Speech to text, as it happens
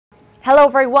Hello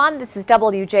everyone, this is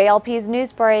WJLP's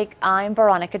News Break. I'm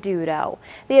Veronica Dudo.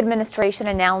 The administration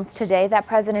announced today that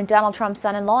President Donald Trump's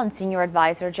son-in-law and senior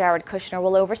advisor Jared Kushner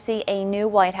will oversee a new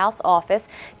White House office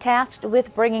tasked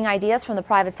with bringing ideas from the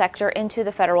private sector into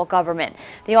the federal government.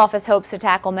 The office hopes to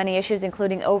tackle many issues,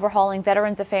 including overhauling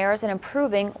Veterans Affairs and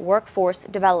improving workforce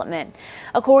development.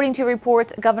 According to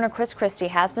reports, Governor Christie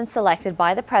has been selected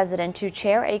by the president to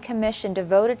chair a commission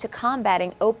devoted to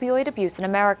combating opioid abuse in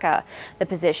America. The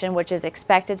position, which is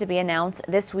expected to be announced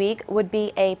this week, would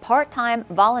be a part-time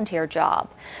volunteer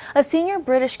job. A senior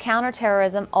British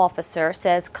counterterrorism officer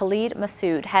says Khalid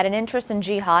Massoud had an interest in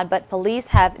jihad, but police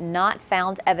have not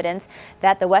found evidence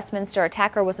that the Westminster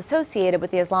attacker was associated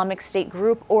with the Islamic State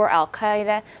group or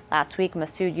Al-Qaeda. Last week,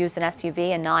 Massoud used an SUV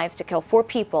and knives to kill 4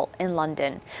 people in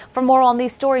London. For more on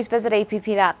these stories, visit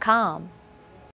app.com.